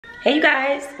Hey you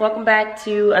guys, welcome back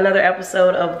to another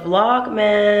episode of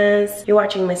Vlogmas. You're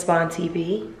watching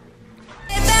MsVaughnTV.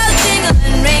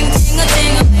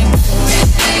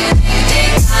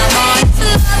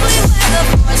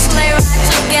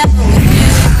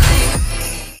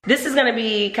 This is gonna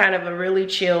be kind of a really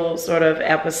chill sort of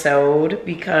episode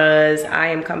because I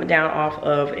am coming down off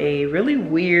of a really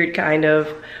weird kind of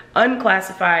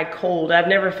unclassified cold. I've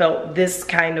never felt this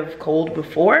kind of cold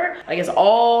before. Like it's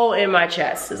all in my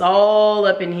chest, it's all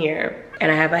up in here.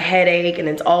 And I have a headache and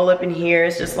it's all up in here.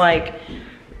 It's just like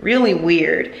really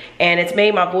weird. And it's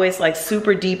made my voice like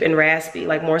super deep and raspy,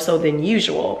 like more so than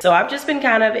usual. So I've just been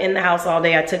kind of in the house all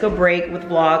day. I took a break with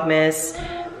Vlogmas.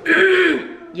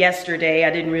 Yesterday I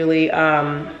didn't really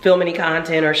film any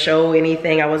content or show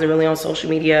anything. I wasn't really on social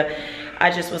media. I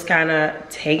just was kind of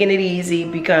taking it easy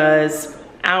because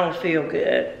I don't feel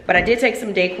good. But I did take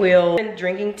some Dayquil and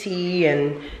drinking tea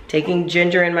and taking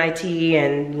ginger in my tea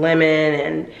and lemon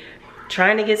and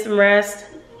trying to get some rest.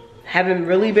 Haven't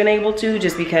really been able to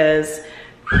just because,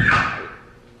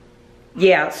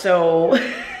 yeah, so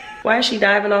why is she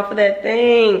diving off of that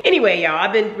thing? Anyway, y'all,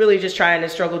 I've been really just trying to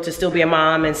struggle to still be a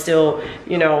mom and still,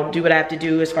 you know, do what I have to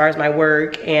do as far as my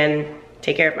work and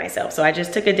take care of myself. So I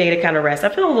just took a day to kind of rest. I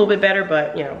feel a little bit better,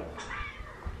 but you know.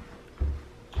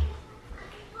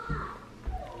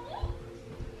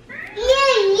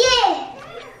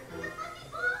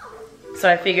 So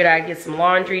I figured I'd get some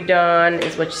laundry done,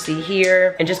 is what you see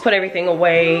here, and just put everything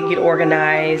away, get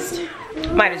organized.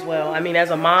 Might as well. I mean,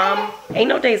 as a mom, ain't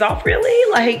no days off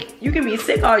really. Like, you can be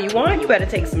sick all you want. You better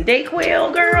take some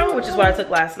Dayquil, girl, which is what I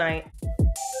took last night.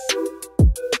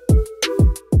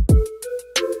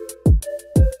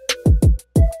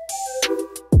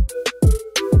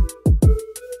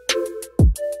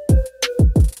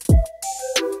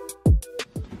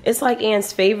 It's like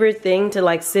Ann's favorite thing to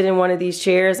like sit in one of these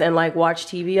chairs and like watch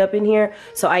TV up in here.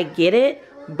 So I get it,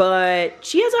 but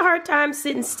she has a hard time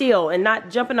sitting still and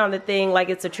not jumping on the thing like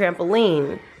it's a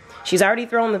trampoline. She's already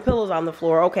thrown the pillows on the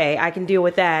floor. Okay, I can deal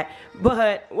with that.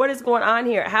 But what is going on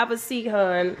here? Have a seat,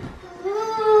 hun.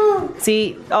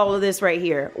 See all of this right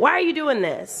here. Why are you doing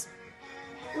this?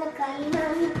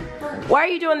 Why are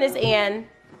you doing this, Ann?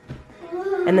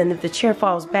 And then if the chair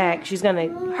falls back, she's gonna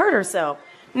hurt herself.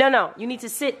 No, you need to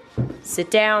sit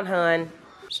down, hun.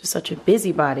 She's such a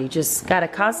busybody, just gotta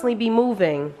constantly be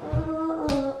moving.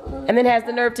 And then has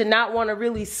the nerve to not want to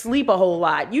really sleep a whole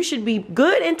lot. You should be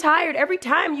good and tired every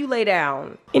time you lay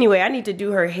down. Anyway, I need to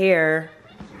do her hair.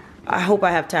 I hope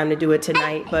I have time to do it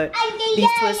tonight, but these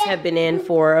twists have been in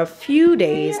for a few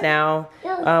days now.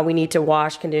 We need to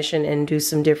wash, condition, and do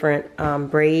some different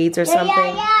braids or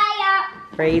something.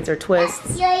 Braids or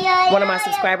twists. One of my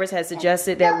subscribers has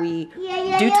suggested that we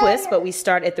do twists, but we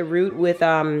start at the root with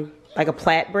like a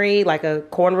plait braid, like a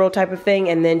cornrow type of thing,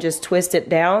 and then just twist it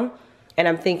down. And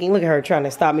I'm thinking, look at her trying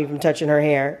to stop me from touching her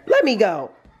hair. Let me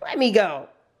go. Let me go.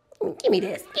 Give me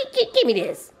this. Give me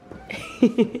this.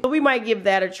 We might give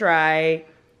that a try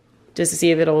just to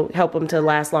see if it'll help them to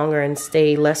last longer and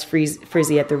stay less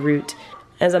frizzy at the root.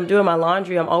 As I'm doing my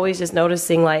laundry, I'm always just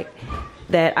noticing like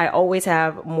that I always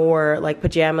have more like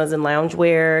pajamas and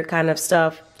loungewear kind of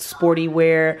stuff, sporty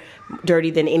wear,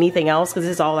 dirty than anything else because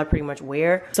this is all I pretty much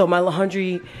wear. So my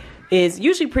laundry is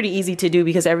usually pretty easy to do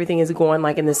because everything is going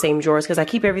like in the same drawers because I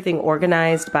keep everything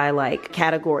organized by like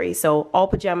category. So all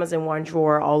pajamas in one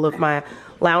drawer, all of my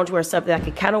loungewear stuff that I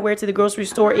could kind of wear to the grocery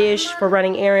store-ish for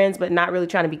running errands but not really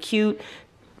trying to be cute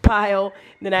pile.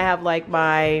 Then I have like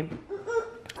my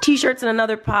t-shirts in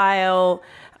another pile,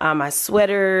 my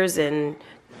sweaters and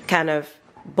kind of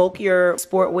bulkier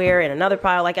sport wear in another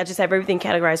pile. Like I just have everything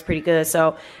categorized pretty good,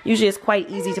 so usually it's quite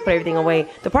easy to put everything away.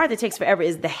 The part that takes forever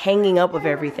is the hanging up of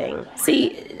everything.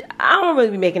 See, I don't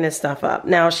really be making this stuff up.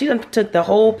 Now she done took the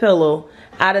whole pillow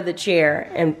out of the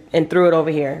chair and threw it over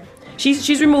here.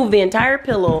 She's removed the entire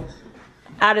pillow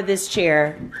out of this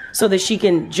chair so that she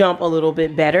can jump a little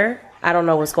bit better. I don't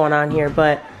know what's going on here,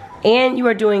 but Ann, you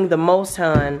are doing the most,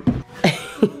 hun.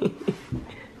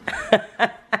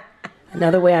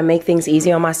 Another way I make things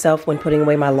easy on myself when putting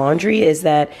away my laundry is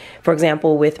that, for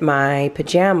example, with my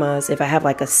pajamas, if I have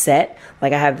like a set,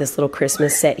 like I have this little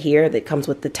Christmas set here that comes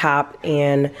with the top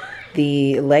and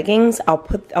the leggings,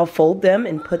 I'll fold them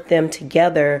and put them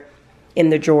together in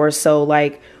the drawers. So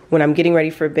like when I'm getting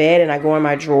ready for bed and I go in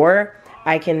my drawer,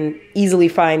 I can easily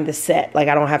find the set. Like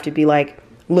I don't have to be like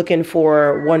looking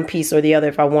for one piece or the other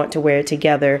if I want to wear it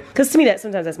together. Because to me,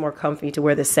 sometimes that's more comfy to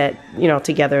wear the set, you know,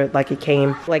 together like it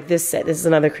came. Like this set, this is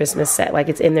another Christmas set, like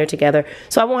it's in there together.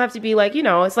 So I won't have to be like, you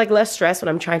know, it's like less stress when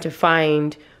I'm trying to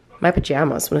find my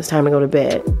pajamas when it's time to go to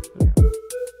bed.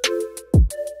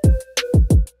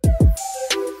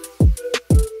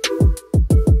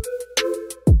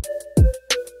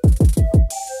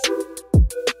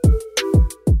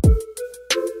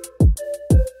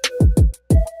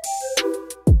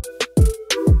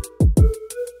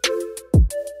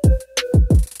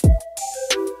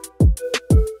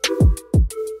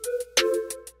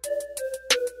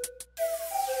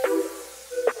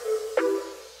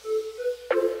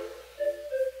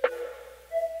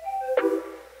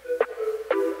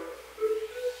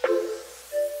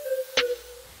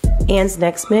 Anne's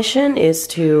next mission is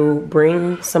to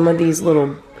bring some of these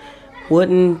little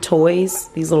wooden toys,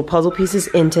 these little puzzle pieces,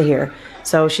 into here.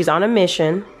 So she's on a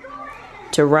mission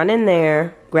to run in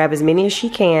there, grab as many as she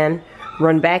can,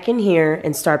 run back in here,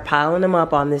 and start piling them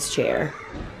up on this chair.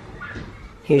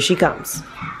 Here she comes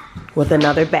with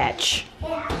another batch.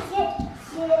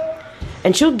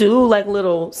 And she'll do like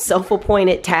little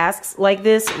self-appointed tasks like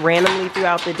this randomly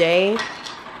throughout the day,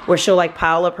 where she'll like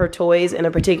pile up her toys in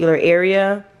a particular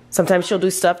area. Sometimes she'll do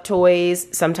stuffed toys.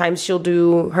 Sometimes she'll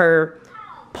do her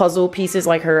puzzle pieces,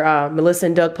 like her Melissa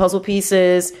and Doug puzzle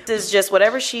pieces. This is just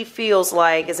whatever she feels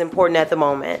like is important at the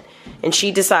moment. And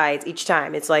she decides each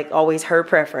time. It's like always her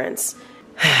preference.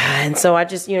 And so I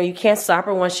just, you know, you can't stop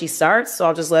her once she starts. So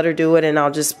I'll just let her do it, and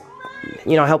I'll just,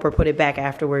 you know, help her put it back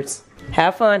afterwards.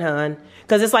 Have fun, hon.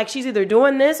 Because it's like she's either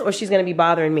doing this or she's going to be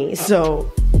bothering me. So...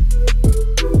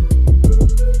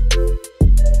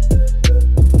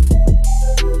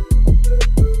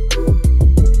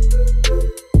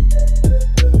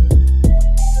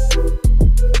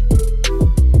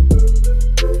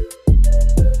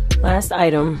 last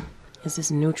item is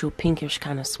this neutral pinkish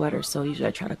kind of sweater, so usually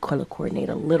I try to color coordinate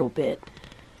a little bit.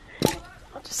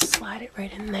 I'll just slide it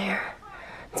right in there,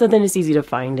 so then it's easy to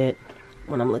find it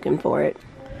when I'm looking for it.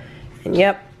 And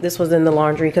yep, this was in the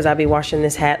laundry because I'll be washing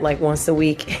this hat like once a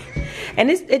week.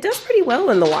 And it does pretty well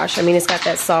in the wash. I mean, it's got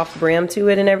that soft brim to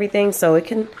it and everything, so it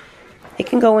can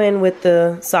go in with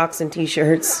the socks and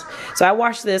t-shirts. So I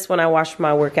wash this when I wash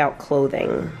my workout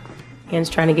clothing. Anne's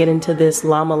trying to get into this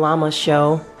Llama Llama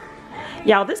show.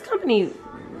 Y'all, this company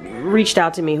reached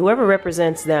out to me. Whoever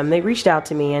represents them, they reached out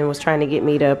to me and was trying to get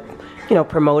me to, you know,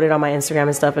 promote it on my Instagram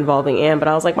and stuff involving Anne. But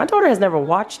I was like, my daughter has never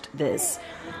watched this.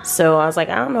 So I was like,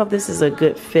 I don't know if this is a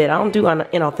good fit. I don't do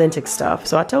inauthentic stuff.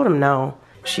 So I told him no.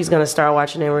 She's going to start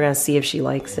watching it. We're going to see if she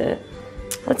likes it.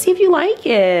 Let's see if you like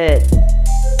it.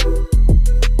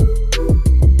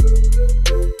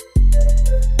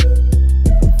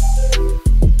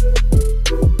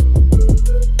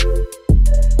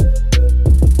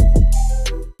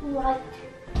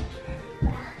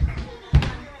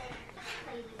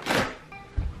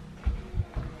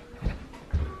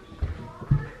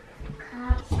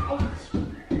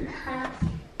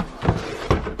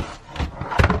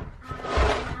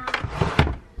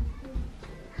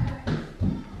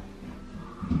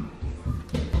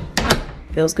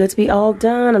 Feels good to be all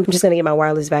done. I'm just gonna get my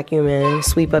wireless vacuum and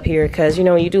sweep up here because, you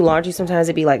know, when you do laundry, sometimes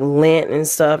it'd be like lint and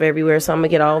stuff everywhere. So I'm gonna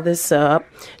get all this up.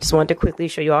 Just wanted to quickly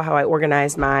show you all how I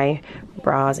organized my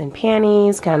bras and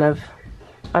panties, kind of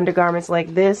undergarments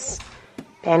like this.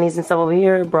 Panties and stuff over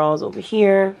here, bras over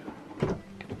here.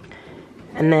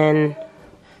 And then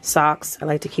socks, I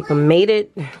like to keep them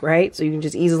mated, right? So you can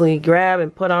just easily grab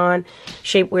and put on.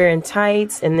 Shapewear and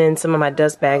tights. And then some of my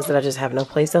dust bags that I just have no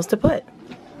place else to put.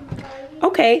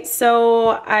 Okay,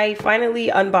 so I finally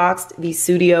unboxed the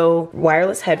Studio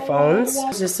wireless headphones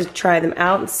just to try them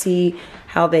out and see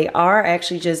how they are. I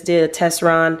actually just did a test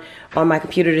run on my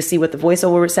computer to see what the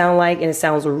voiceover would sound like, and it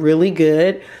sounds really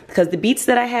good because the Beats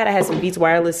that I had some Beats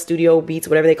wireless Studio Beats,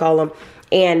 whatever they call them,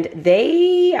 and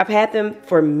I've had them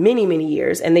for many, many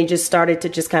years, and they just started to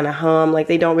just kind of hum. Like,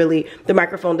 they don't really, the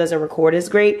microphone doesn't record as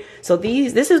great. So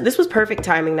this was perfect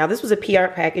timing. Now, this was a PR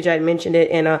package. I mentioned it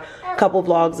in a couple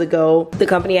vlogs ago. The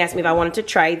company asked me if I wanted to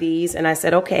try these, and I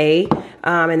said okay,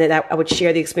 and then I would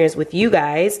share the experience with you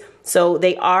guys. So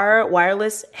they are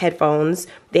wireless headphones.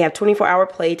 They have 24-hour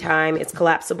playtime. It's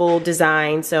collapsible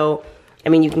design, so I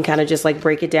mean, you can kind of just like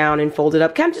break it down and fold it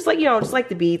up, kind of just like, you know, just like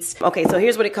the Beats. Okay, so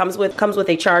here's what it comes with. It comes with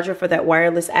a charger for that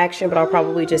wireless action, but I'll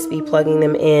probably just be plugging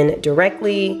them in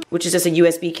directly, which is just a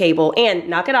USB cable. And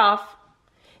knock it off,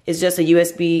 it's just a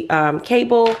USB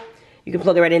cable. You can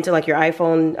plug it right into like your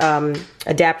iPhone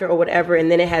adapter or whatever, and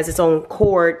then it has its own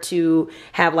cord to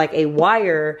have like a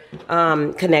wire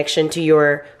connection to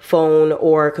your phone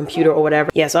or computer or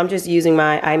whatever. Yeah, so I'm just using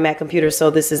my iMac computer,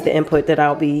 so this is the input that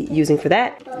I'll be using for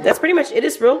that. That's pretty much it.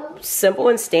 It's real simple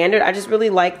and standard. I just really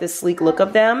like the sleek look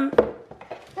of them.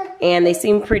 And they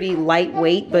seem pretty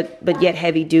lightweight, but yet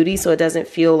heavy duty, so it doesn't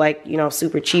feel like, you know,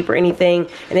 super cheap or anything.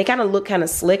 And they kind of look kind of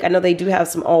slick. I know they do have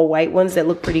some all white ones that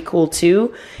look pretty cool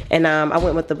too. And I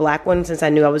went with the black one since I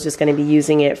knew I was just going to be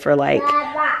using it for like,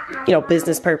 you know,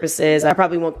 business purposes. I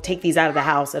probably won't take these out of the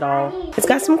house at all. It's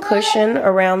got some cushion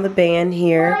around the band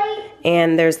here.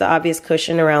 And there's the obvious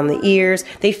cushion around the ears.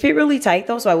 They fit really tight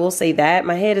though, so I will say that.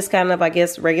 My head is kind of, I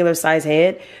guess, regular size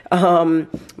head. My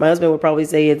husband would probably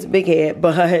say it's a big head,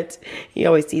 but he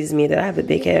always teases me that I have a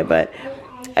big head. But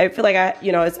I feel like I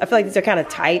feel like these are kind of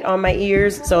tight on my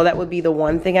ears, so that would be the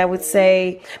one thing I would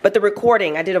say. But the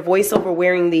recording, I did a voiceover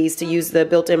wearing these to use the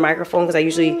built-in microphone, because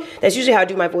that's usually how I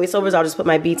do my voiceovers. I'll just put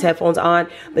my Beats headphones on.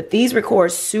 But these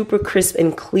record super crisp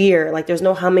and clear. Like there's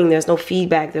no humming, there's no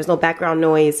feedback, there's no background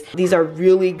noise. These are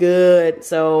really good.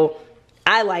 So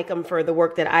I like them for the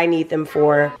work that I need them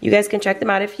for. You guys can check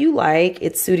them out if you like.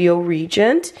 It's Studio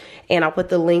Regent, and I'll put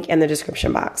the link in the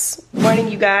description box. Good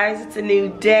morning, you guys. It's a new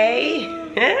day.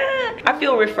 I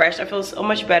feel refreshed. I feel so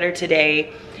much better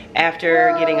today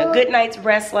after getting a good night's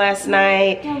rest last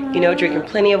night, you know, drinking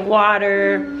plenty of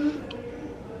water,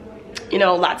 you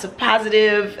know, lots of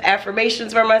positive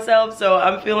affirmations for myself. So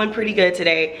I'm feeling pretty good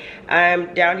today.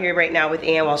 I'm down here right now with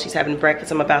Ann while she's having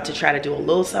breakfast. I'm about to try to do a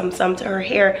little something to her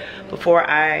hair before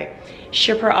I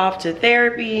ship her off to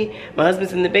therapy. My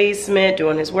husband's in the basement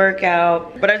doing his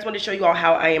workout. But I just wanted to show you all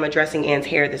how I am addressing Ann's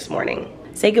hair this morning.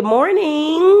 Say good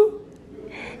morning.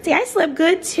 See, I slept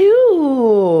good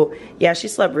too. Yeah, she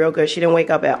slept real good. She didn't wake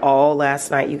up at all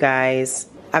last night, you guys.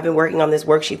 I've been working on this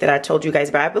worksheet that I told you guys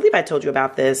about. I believe I told you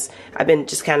about this. I've been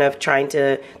just kind of trying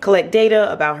to collect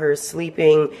data about her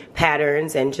sleeping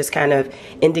patterns and just kind of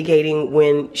indicating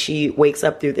when she wakes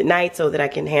up through the night so that I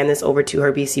can hand this over to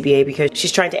her BCBA, because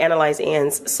she's trying to analyze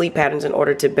Ann's sleep patterns in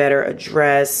order to better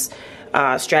address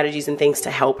strategies and things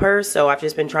to help her. So I've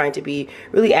just been trying to be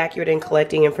really accurate in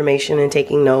collecting information and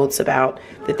taking notes about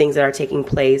the things that are taking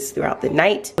place throughout the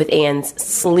night with Ann's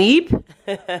sleep.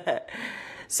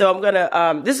 So I'm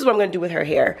gonna, this is what I'm gonna do with her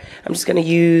hair. I'm just gonna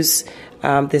use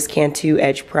this Cantu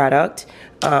Edge product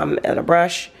and a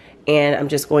brush, and I'm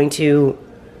just going to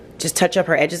just touch up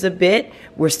her edges a bit.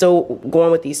 We're still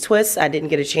going with these twists. I didn't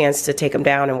get a chance to take them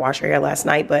down and wash her hair last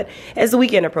night, but as the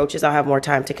weekend approaches, I'll have more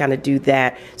time to kind of do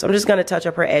that. So I'm just gonna touch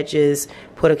up her edges,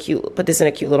 put this in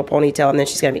a cute little ponytail, and then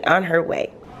she's gonna be on her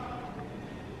way.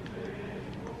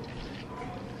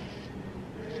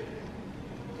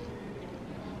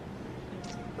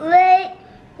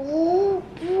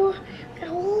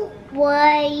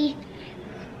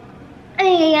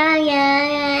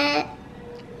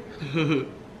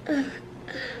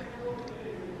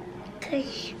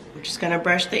 We're just gonna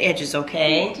brush the edges,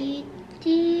 okay?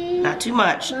 Not too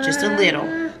much, just a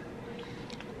little.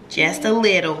 Just a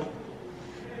little.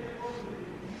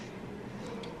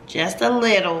 Just a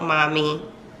little, mommy.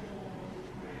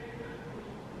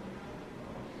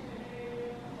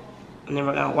 And then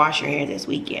we're gonna wash your hair this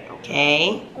weekend,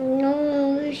 okay?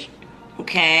 No.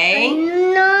 Okay?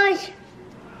 No.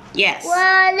 Yes.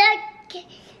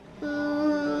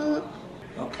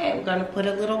 Okay, we're gonna put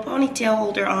a little ponytail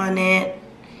holder on it.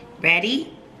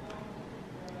 Ready?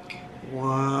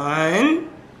 1,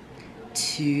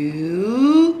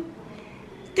 2,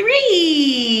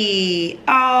 3.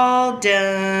 All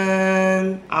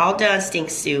done. All done,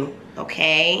 Stink Sue.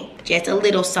 Okay? Just a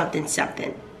little something,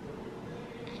 something.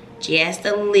 Just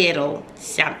a little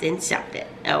something, something.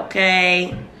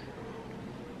 Okay?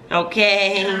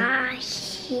 Okay?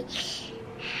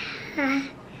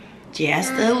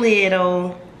 Just a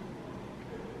little.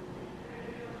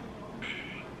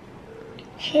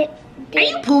 Are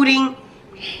you pooting?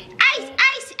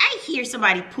 I hear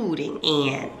somebody pooting,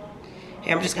 and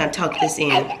I'm just gonna tuck this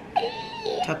in.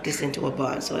 Tuck this into a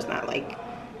bun so it's not like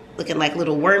looking like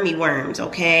little wormy worms,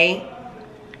 okay?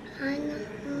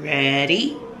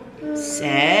 Ready,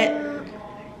 set,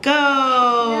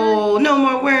 go. No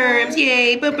more worms,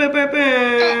 yay.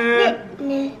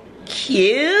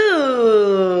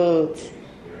 Cute.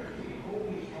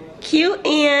 Cute,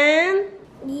 Ann.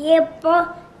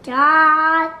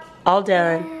 All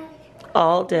done.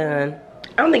 All done.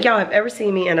 I don't think y'all have ever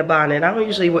seen me in a bonnet. I don't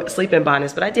usually sleep in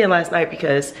bonnets, but I did last night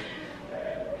because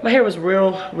my hair was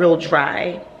real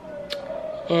dry.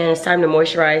 And it's time to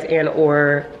moisturize and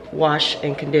or wash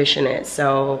and condition it.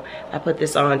 So I put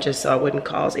this on just so I wouldn't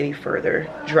cause any further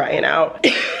drying out.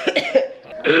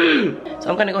 So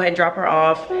I'm gonna go ahead and drop her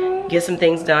off, get some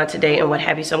things done today and what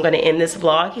have you. So I'm gonna end this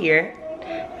vlog here.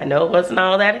 I know it wasn't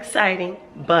all that exciting,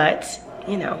 but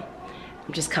you know,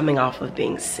 I'm just coming off of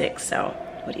being sick, so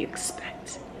what do you expect?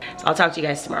 So I'll talk to you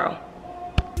guys tomorrow.